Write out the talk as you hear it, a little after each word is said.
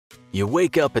You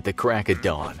wake up at the crack of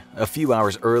dawn, a few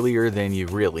hours earlier than you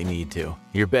really need to.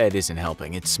 Your bed isn't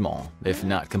helping, it's small, if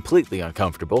not completely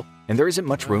uncomfortable, and there isn't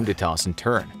much room to toss and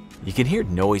turn. You can hear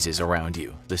noises around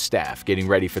you, the staff getting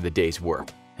ready for the day's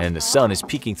work, and the sun is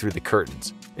peeking through the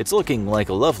curtains. It's looking like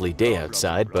a lovely day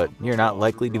outside, but you're not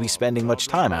likely to be spending much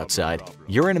time outside.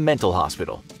 You're in a mental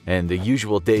hospital, and the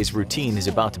usual day's routine is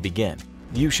about to begin.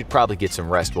 You should probably get some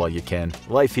rest while you can.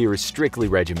 Life here is strictly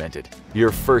regimented.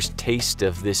 Your first taste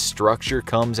of this structure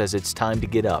comes as it's time to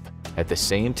get up. At the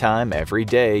same time every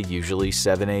day, usually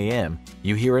 7 a.m.,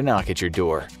 you hear a knock at your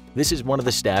door. This is one of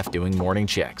the staff doing morning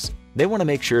checks. They want to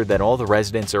make sure that all the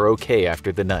residents are okay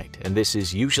after the night, and this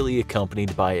is usually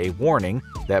accompanied by a warning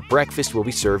that breakfast will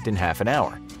be served in half an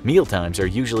hour. Mealtimes are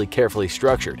usually carefully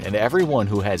structured, and everyone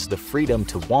who has the freedom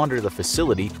to wander the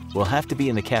facility will have to be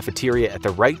in the cafeteria at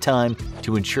the right time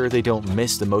to ensure they don't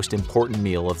miss the most important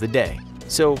meal of the day.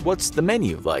 So what's the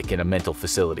menu like in a mental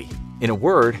facility? In a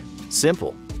word,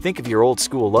 simple. Think of your old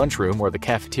school lunchroom or the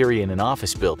cafeteria in an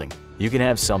office building. You can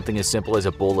have something as simple as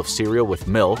a bowl of cereal with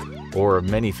milk, or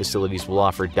many facilities will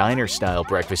offer diner-style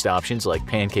breakfast options like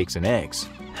pancakes and eggs.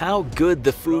 How good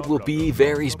the food will be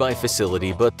varies by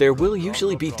facility, but there will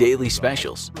usually be daily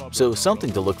specials, so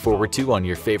something to look forward to on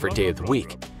your favorite day of the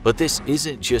week. But this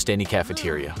isn't just any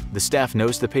cafeteria. The staff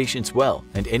knows the patients well,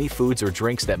 and any foods or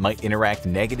drinks that might interact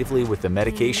negatively with the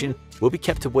medication will be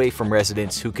kept away from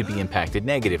residents who could be impacted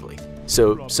negatively.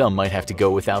 So some might have to go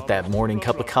without that morning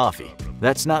cup of coffee.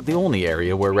 That's not the only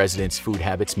area where residents' food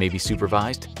habits may be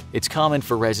supervised. It's common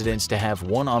for residents to have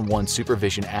one-on-one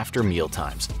supervision after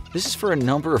mealtimes. This is for a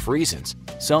number of reasons.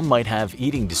 Some might have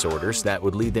eating disorders that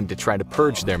would lead them to try to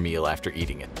purge their meal after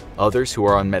eating it. Others who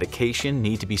are on medication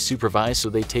need to be supervised so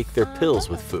they take their pills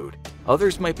with food.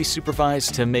 Others might be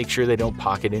supervised to make sure they don't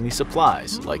pocket any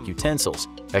supplies, like utensils,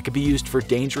 that could be used for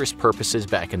dangerous purposes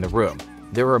back in the room.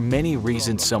 There are many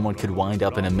reasons someone could wind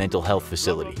up in a mental health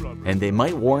facility, and they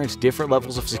might warrant different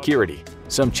levels of security.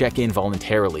 Some check in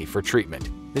voluntarily for treatment.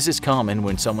 This is common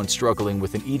when someone's struggling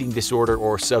with an eating disorder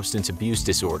or substance abuse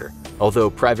disorder, although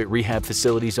private rehab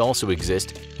facilities also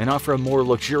exist and offer a more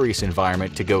luxurious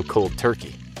environment to go cold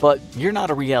turkey. But you're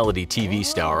not a reality TV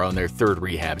star on their third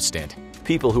rehab stint.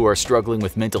 People who are struggling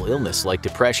with mental illness like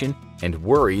depression and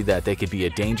worry that they could be a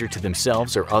danger to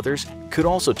themselves or others could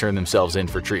also turn themselves in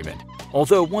for treatment.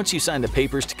 Although once you sign the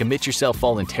papers to commit yourself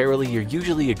voluntarily, you're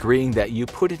usually agreeing that you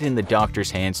put it in the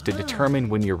doctor's hands to determine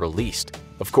when you're released.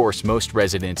 Of course, most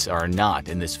residents are not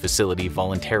in this facility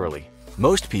voluntarily.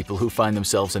 Most people who find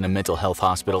themselves in a mental health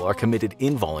hospital are committed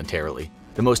involuntarily.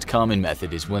 The most common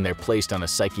method is when they're placed on a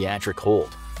psychiatric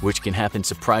hold, which can happen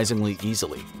surprisingly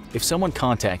easily. If someone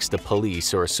contacts the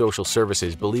police or social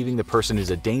services believing the person is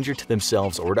a danger to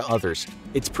themselves or to others,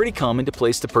 it's pretty common to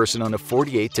place the person on a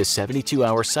 48 to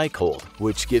 72-hour psych hold,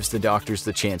 which gives the doctors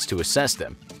the chance to assess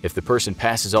them. If the person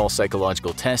passes all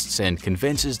psychological tests and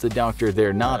convinces the doctor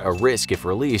they're not a risk if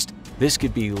released, this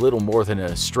could be little more than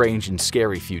a strange and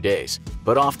scary few days.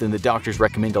 But often the doctors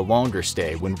recommend a longer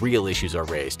stay when real issues are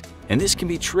raised. And this can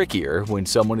be trickier when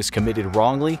someone is committed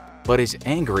wrongly but is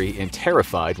angry and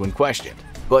terrified when questioned.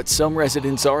 But some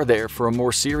residents are there for a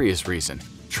more serious reason.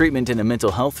 Treatment in a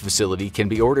mental health facility can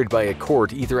be ordered by a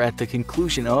court either at the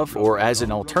conclusion of or as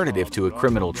an alternative to a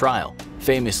criminal trial.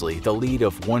 Famously, the lead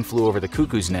of One Flew Over the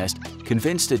Cuckoo's Nest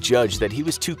convinced a judge that he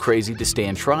was too crazy to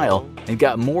stand trial and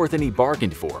got more than he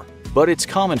bargained for. But it's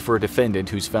common for a defendant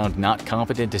who's found not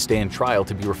competent to stand trial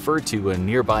to be referred to a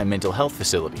nearby mental health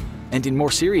facility. And in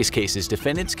more serious cases,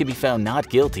 defendants can be found not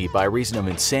guilty by reason of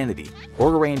insanity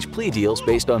or arrange plea deals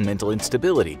based on mental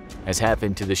instability, as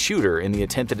happened to the shooter in the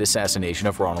attempted assassination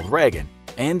of Ronald Reagan,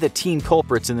 and the teen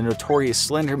culprits in the notorious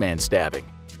Slender Man stabbing.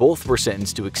 Both were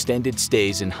sentenced to extended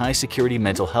stays in high-security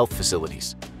mental health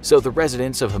facilities. So the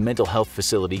residents of a mental health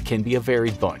facility can be a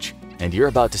varied bunch, and you're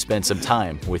about to spend some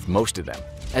time with most of them.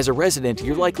 As a resident,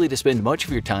 you're likely to spend much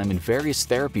of your time in various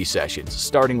therapy sessions,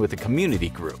 starting with a community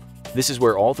group. This is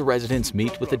where all the residents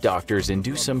meet with the doctors and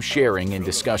do some sharing and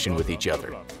discussion with each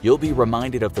other. You'll be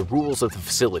reminded of the rules of the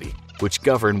facility, which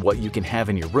govern what you can have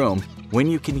in your room, when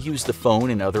you can use the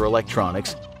phone and other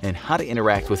electronics, and how to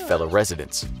interact with fellow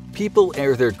residents. People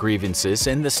air their grievances,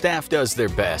 and the staff does their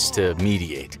best to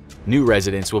mediate. New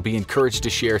residents will be encouraged to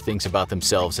share things about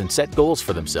themselves and set goals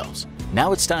for themselves.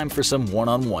 Now it's time for some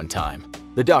one-on-one time.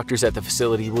 The doctors at the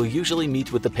facility will usually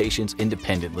meet with the patients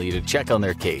independently to check on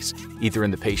their case, either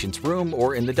in the patient's room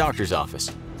or in the doctor's office.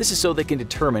 This is so they can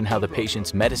determine how the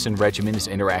patient's medicine regimen is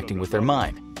interacting with their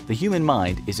mind. The human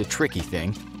mind is a tricky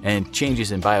thing, and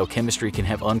changes in biochemistry can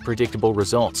have unpredictable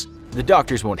results. The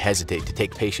doctors won't hesitate to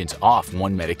take patients off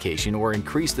one medication or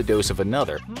increase the dose of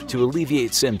another to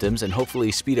alleviate symptoms and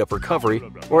hopefully speed up recovery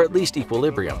or at least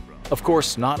equilibrium. Of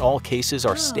course, not all cases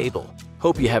are stable.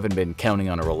 Hope you haven't been counting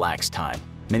on a relaxed time.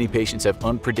 Many patients have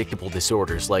unpredictable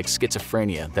disorders like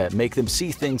schizophrenia that make them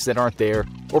see things that aren't there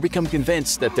or become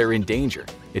convinced that they're in danger.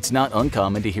 It's not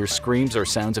uncommon to hear screams or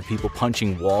sounds of people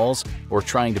punching walls or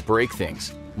trying to break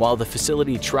things. While the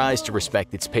facility tries to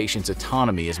respect its patients'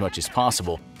 autonomy as much as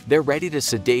possible, they're ready to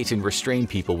sedate and restrain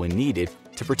people when needed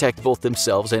to protect both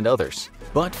themselves and others.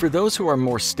 But for those who are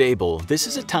more stable, this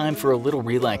is a time for a little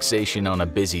relaxation on a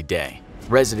busy day.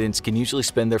 Residents can usually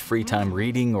spend their free time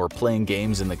reading or playing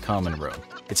games in the common room.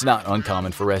 It's not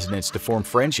uncommon for residents to form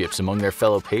friendships among their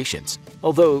fellow patients,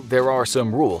 although there are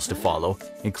some rules to follow,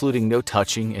 including no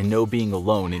touching and no being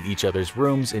alone in each other's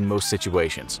rooms in most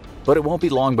situations. But it won't be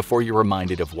long before you're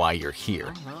reminded of why you're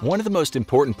here. One of the most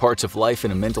important parts of life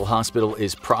in a mental hospital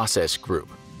is process group.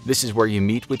 This is where you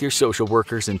meet with your social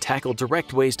workers and tackle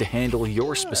direct ways to handle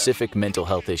your specific mental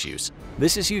health issues.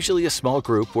 This is usually a small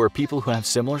group where people who have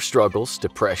similar struggles,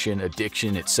 depression,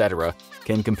 addiction, etc.,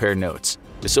 can compare notes.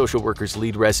 The social workers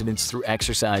lead residents through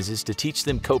exercises to teach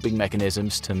them coping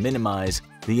mechanisms to minimize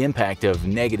the impact of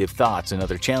negative thoughts and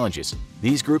other challenges.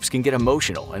 These groups can get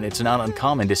emotional, and it's not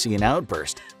uncommon to see an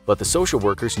outburst, but the social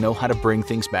workers know how to bring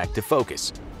things back to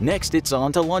focus. Next, it's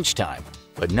on to lunchtime.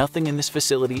 But nothing in this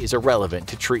facility is irrelevant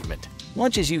to treatment.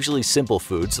 Lunch is usually simple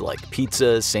foods like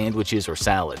pizzas, sandwiches, or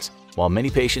salads. While many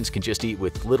patients can just eat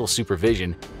with little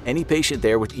supervision, any patient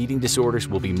there with eating disorders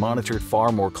will be monitored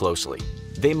far more closely.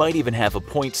 They might even have a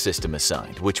point system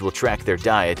assigned, which will track their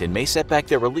diet and may set back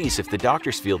their release if the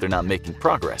doctors feel they're not making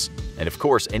progress. And of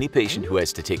course, any patient who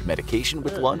has to take medication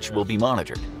with lunch will be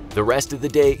monitored. The rest of the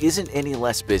day isn't any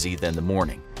less busy than the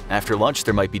morning. After lunch,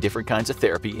 there might be different kinds of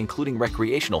therapy, including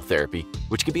recreational therapy,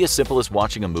 which can be as simple as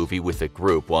watching a movie with a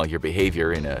group while your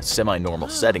behavior in a semi-normal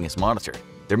setting is monitored.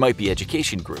 There might be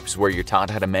education groups where you're taught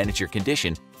how to manage your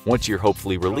condition once you're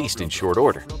hopefully released in short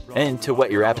order. And to whet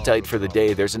your appetite for the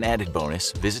day, there's an added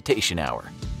bonus, visitation hour,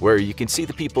 where you can see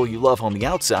the people you love on the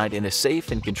outside in a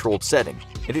safe and controlled setting.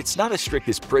 And it's not as strict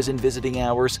as prison visiting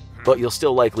hours, but you'll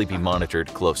still likely be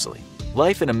monitored closely.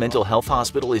 Life in a mental health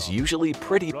hospital is usually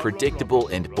pretty predictable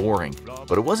and boring,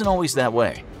 but it wasn't always that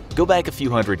way. Go back a few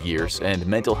hundred years, and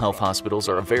mental health hospitals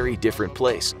are a very different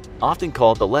place. Often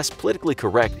called the less politically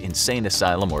correct insane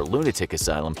asylum or lunatic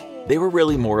asylum, they were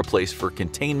really more a place for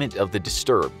containment of the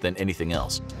disturbed than anything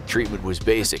else. Treatment was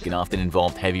basic and often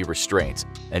involved heavy restraints,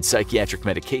 and psychiatric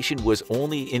medication was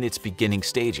only in its beginning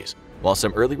stages. While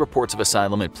some early reports of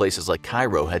asylum in places like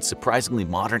Cairo had surprisingly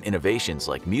modern innovations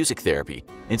like music therapy,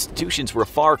 institutions were a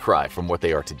far cry from what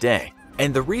they are today.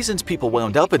 And the reasons people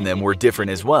wound up in them were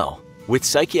different as well. With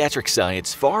psychiatric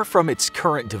science far from its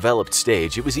current developed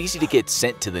stage, it was easy to get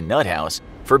sent to the nut house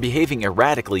for behaving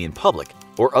erratically in public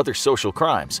or other social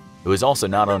crimes. It was also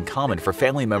not uncommon for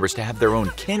family members to have their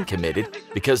own kin committed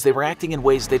because they were acting in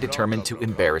ways they determined to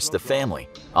embarrass the family.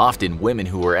 Often women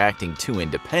who were acting too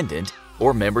independent,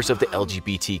 or members of the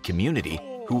LGBT community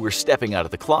who were stepping out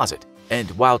of the closet. And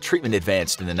while treatment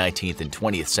advanced in the 19th and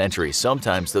 20th centuries,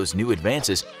 sometimes those new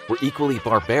advances were equally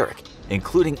barbaric,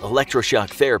 including electroshock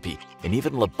therapy and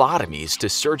even lobotomies to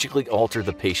surgically alter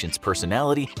the patient's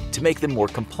personality to make them more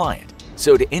compliant.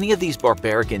 So do any of these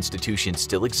barbaric institutions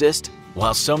still exist?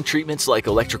 While some treatments like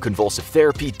electroconvulsive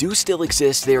therapy do still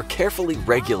exist, they are carefully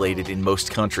regulated in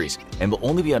most countries and will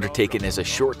only be undertaken as a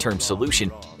short-term solution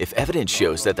if evidence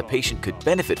shows that the patient could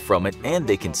benefit from it and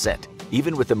they consent.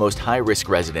 Even with the most high-risk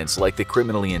residents like the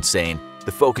criminally insane,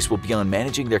 the focus will be on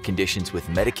managing their conditions with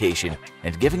medication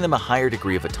and giving them a higher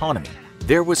degree of autonomy.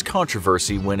 There was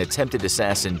controversy when attempted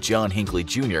assassin John Hinckley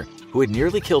Jr., who had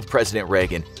nearly killed President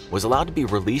Reagan, was allowed to be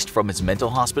released from his mental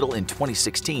hospital in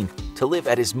 2016 to live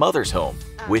at his mother's home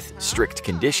with strict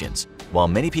conditions. While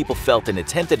many people felt an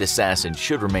attempted assassin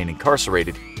should remain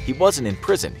incarcerated, he wasn't in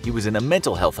prison, he was in a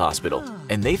mental health hospital,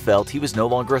 and they felt he was no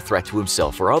longer a threat to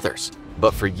himself or others.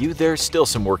 But for you, there's still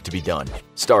some work to be done,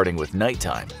 starting with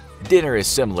nighttime. Dinner is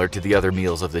similar to the other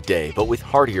meals of the day, but with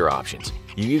heartier options.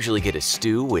 You usually get a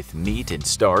stew with meat and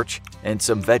starch and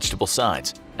some vegetable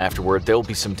sides. Afterward, there will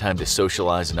be some time to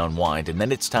socialize and unwind, and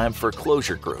then it's time for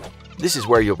closure group. This is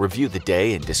where you'll review the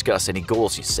day and discuss any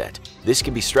goals you set. This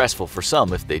can be stressful for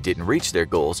some if they didn't reach their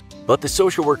goals, but the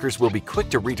social workers will be quick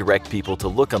to redirect people to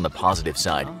look on the positive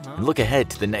side and look ahead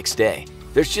to the next day.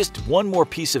 There's just one more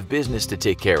piece of business to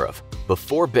take care of.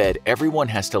 Before bed, everyone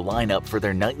has to line up for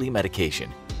their nightly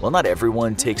medication. While not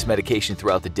everyone takes medication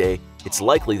throughout the day, it's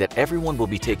likely that everyone will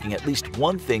be taking at least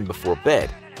one thing before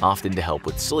bed, often to help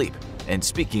with sleep. And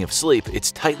speaking of sleep,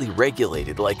 it's tightly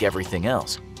regulated like everything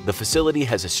else. The facility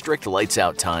has a strict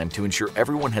lights-out time to ensure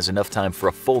everyone has enough time for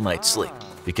a full night's sleep,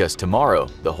 because tomorrow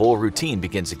the whole routine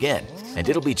begins again, and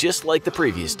it'll be just like the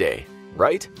previous day,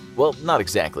 right? Well, not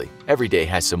exactly. Every day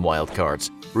has some wild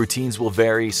cards. Routines will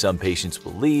vary, some patients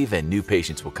will leave and new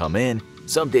patients will come in.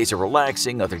 Some days are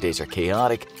relaxing, other days are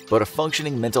chaotic, but a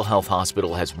functioning mental health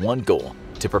hospital has one goal: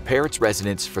 to prepare its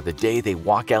residents for the day they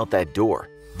walk out that door,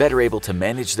 better able to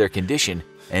manage their condition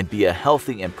and be a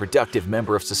healthy and productive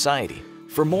member of society.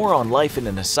 For more on life in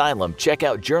an asylum, check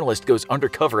out Journalist Goes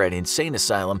Undercover at Insane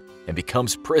Asylum and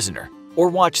Becomes Prisoner, or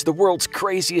watch the world's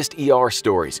craziest ER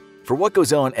stories for what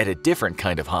goes on at a different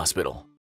kind of hospital.